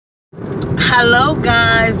Hello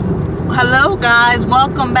guys,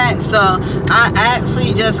 welcome back. So I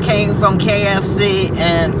actually just came from KFC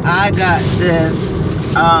and I got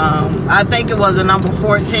this I think it was a number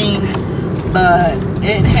 14, but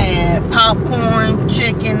it had popcorn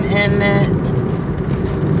chicken in it.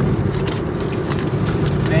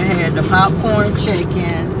 It had the popcorn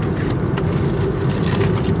chicken,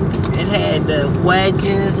 it had the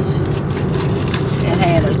wedges, it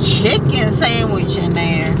had a chicken sandwich in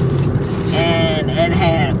there, and it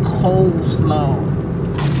had coleslaw.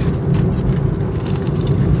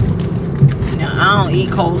 Now, I don't eat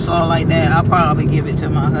coleslaw like that. I'll probably give it to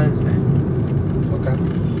my husband. Okay.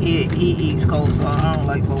 He eats coleslaw. I don't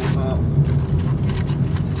like coleslaw.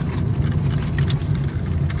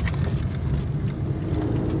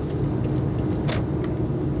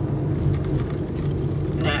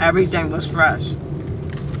 Now, everything was fresh.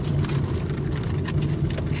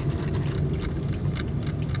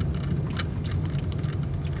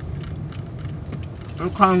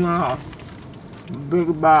 It came in a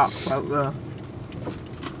big box like that.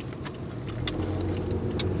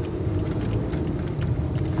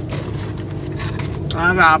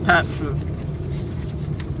 I got a Pepsi.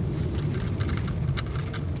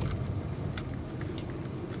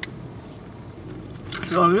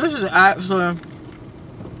 So this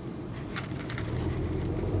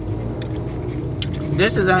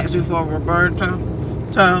is actually for Roberto,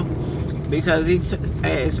 because he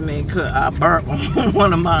asked me could I burp on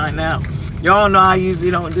one of mine. Now, y'all know I usually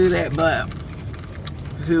don't do that, but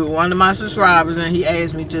he was one of my subscribers and he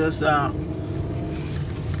asked me to, so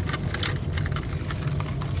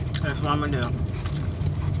that's what I'm gonna do.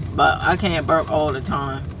 But I can't burp all the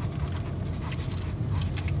time.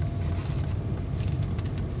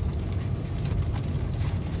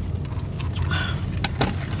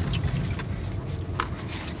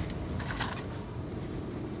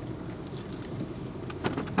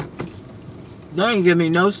 They didn't give me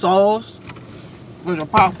no sauce for the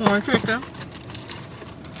popcorn chicken.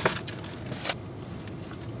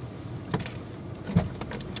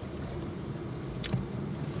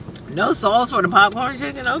 No sauce for the popcorn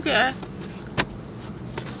chicken? Okay.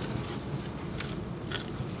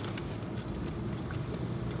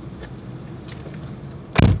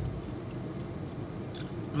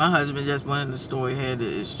 My husband just went in the store. He had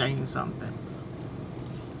to exchange something.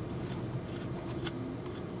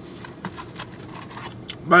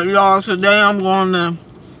 But y'all, today I'm going to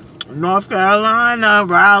North Carolina,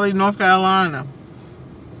 Raleigh, North Carolina.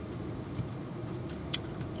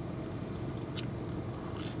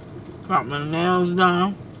 Got my nails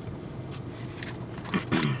done.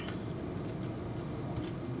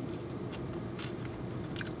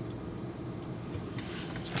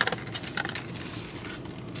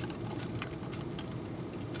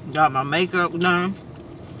 Got my makeup done.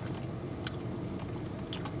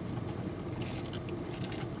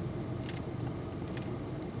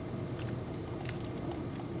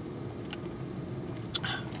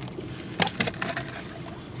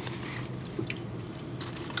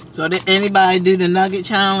 So did anybody do the nugget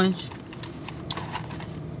challenge?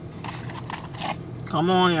 Come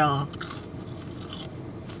on, y'all.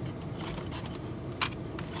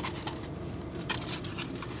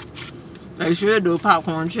 They should do a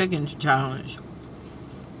popcorn chicken challenge.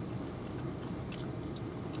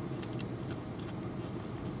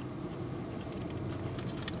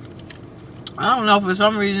 I don't know, for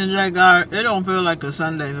some reason, Jack, it don't feel like a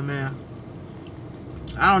Sunday to me.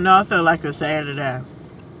 I don't know, I feel like a Saturday.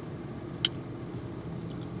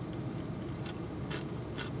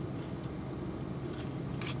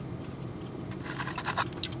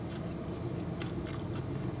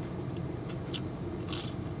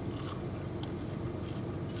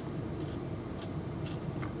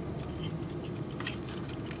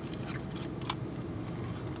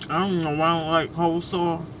 I don't know why I don't like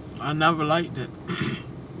coleslaw. I never liked it.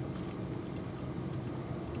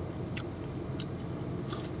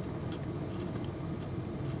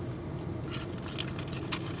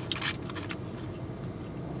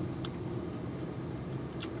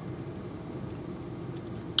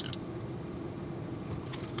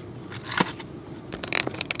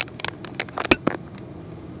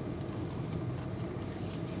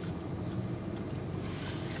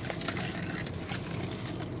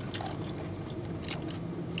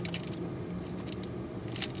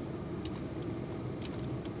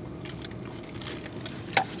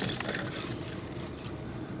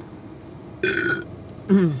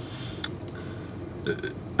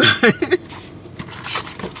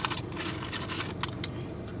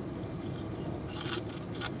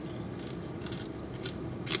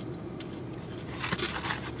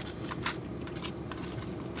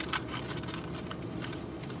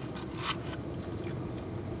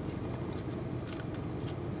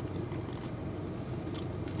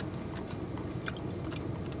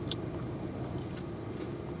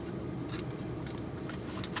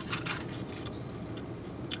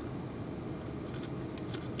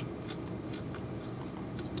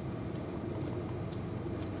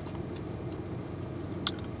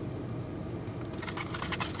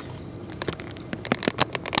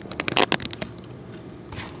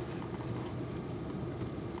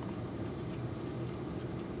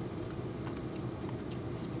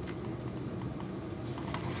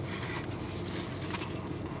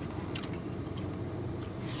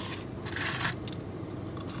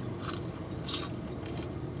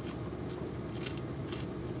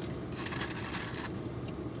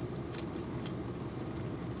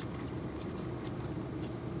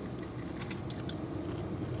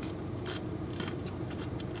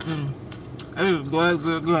 Good,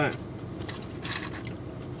 good, good.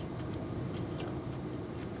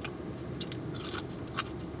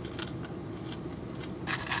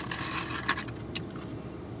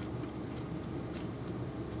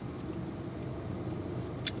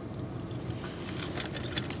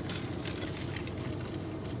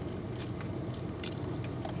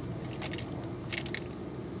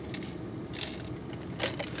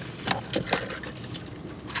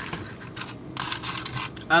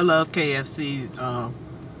 I love KFC's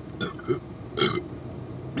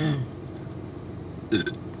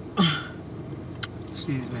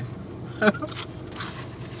excuse me.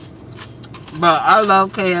 But I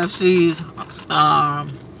love KFC's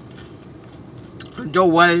the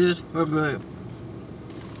wedges are good.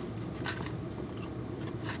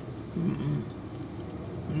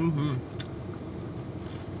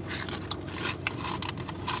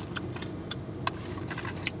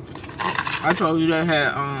 I told you they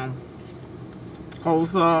had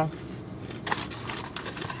coleslaw.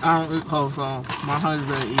 I don't eat coleslaw. My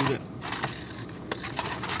husband eat it.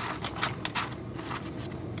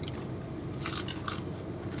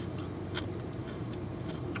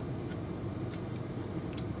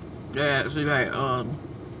 They actually like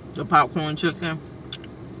the popcorn chicken.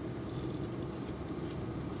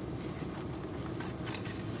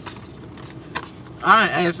 I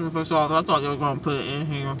ain't asking for sauce. I thought they were gonna put it in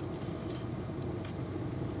here.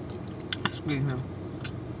 Excuse me.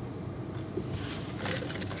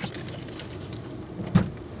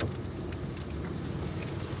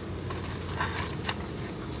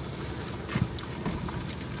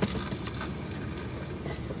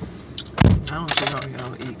 I don't see how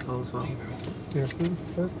y'all eat coleslaw. Your food?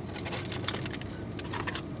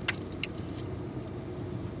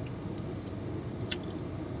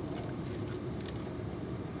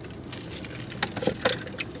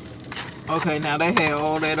 Okay, now they had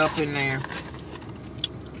all that up in there.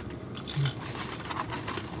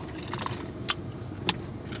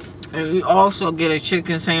 And you also get a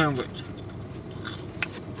chicken sandwich.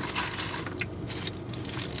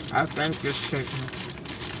 I think it's chicken.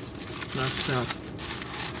 Let's see.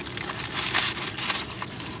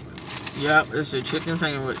 Yep, it's a chicken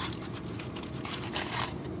sandwich.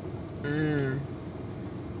 And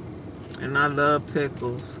I love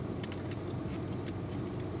pickles.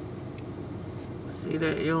 See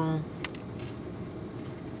that, y'all?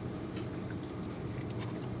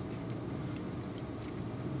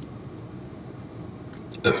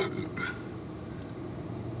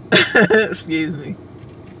 Excuse me.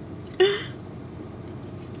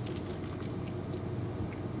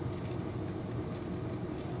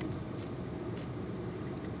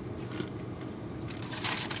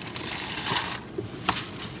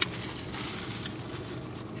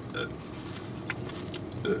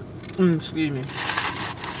 Excuse me.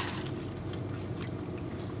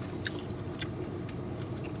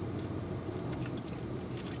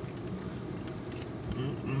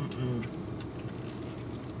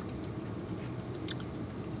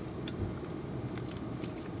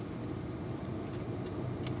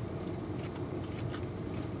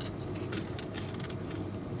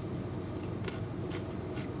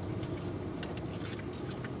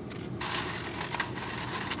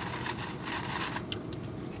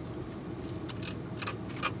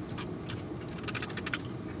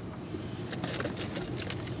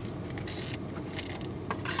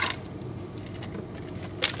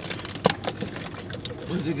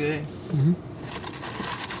 Was it good?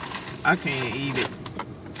 I can't eat it.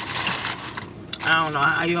 I don't know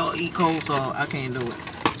how y'all eat coleslaw. I can't do it.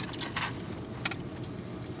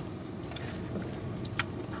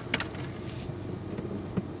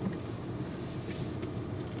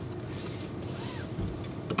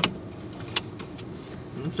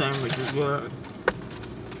 This sandwich is good.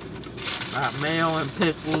 Got mayo and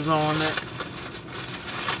pickles on it.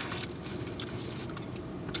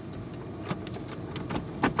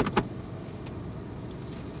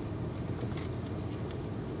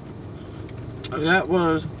 That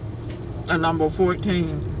was a number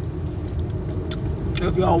 14.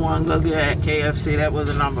 If y'all want to go get at KFC, that was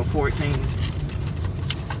a number 14.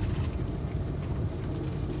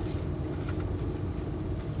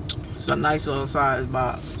 It's a nice little size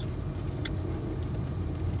box.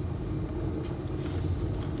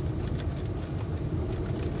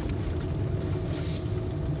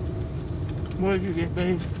 What did you get,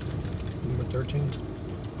 babe? Number 13.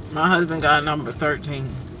 My husband got number 13.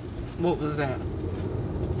 What was that?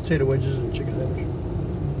 Potato wedges and chicken sandwich.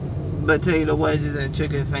 Potato wedges and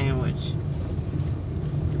chicken sandwich.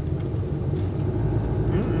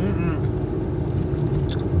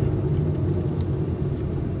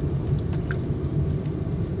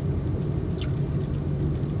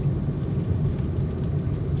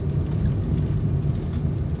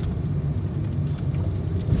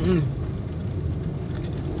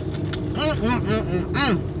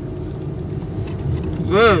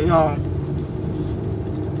 Good, y'all.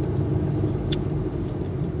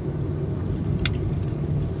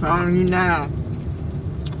 Telling you now,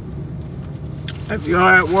 if you're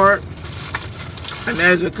at work and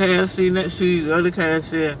there's a KFC next to you, go to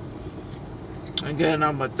KFC and get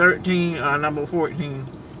number 13 or number 14.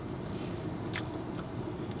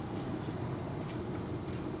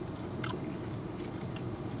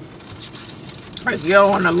 If you're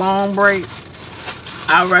on a long break,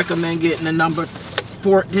 I recommend getting the number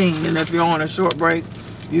 14. And if you're on a short break,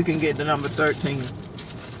 you can get the number 13.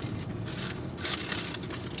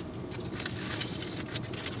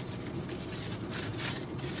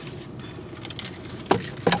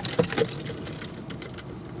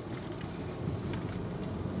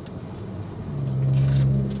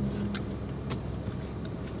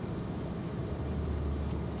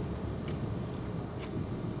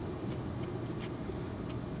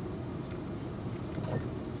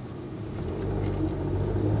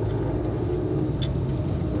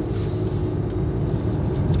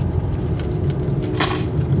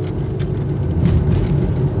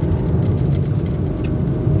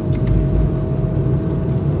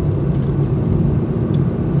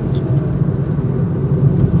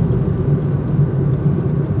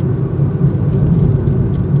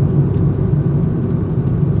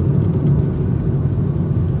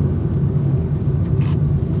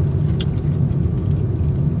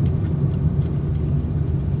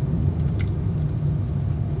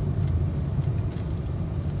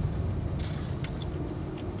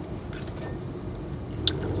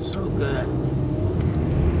 So good.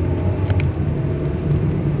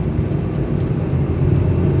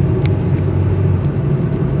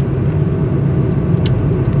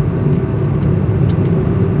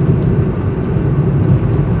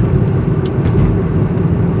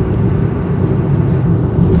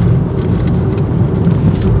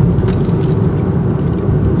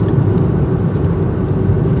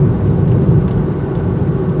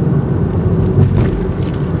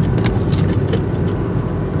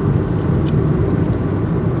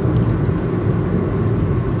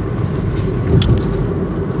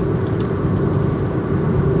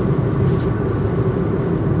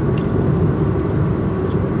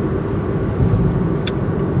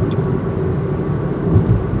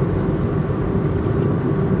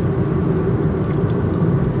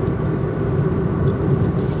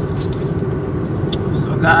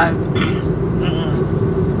 Guys,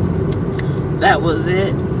 that was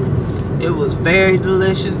it. It was very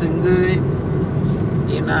delicious and good.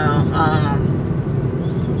 You know,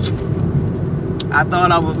 I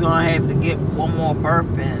thought I was gonna have to get one more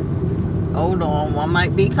burping. Hold on, one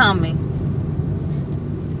might be coming.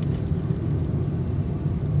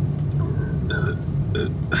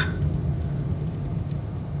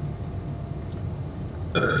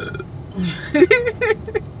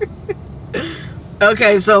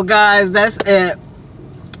 Okay, so guys, that's it.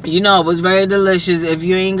 You know, it was very delicious. If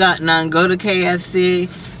you ain't got none, go to KFC,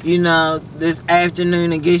 you know, this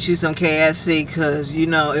afternoon and get you some KFC, because, you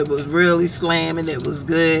know, it was really slamming. It was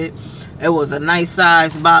good. It was a nice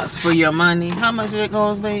size box for your money. How much it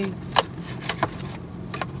goes, babe?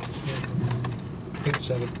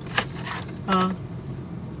 7. Huh?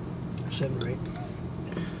 7 or 8.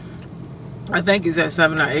 I think it's at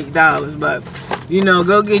 $7 or $8, but you know,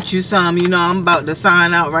 go get you some. You know, I'm about to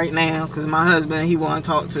sign out right now because my husband, he want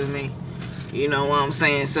to talk to me. You know what I'm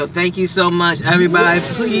saying? So thank you so much, everybody.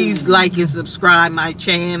 Please like and subscribe my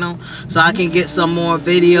channel so I can get some more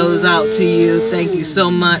videos out to you. Thank you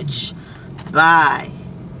so much. Bye.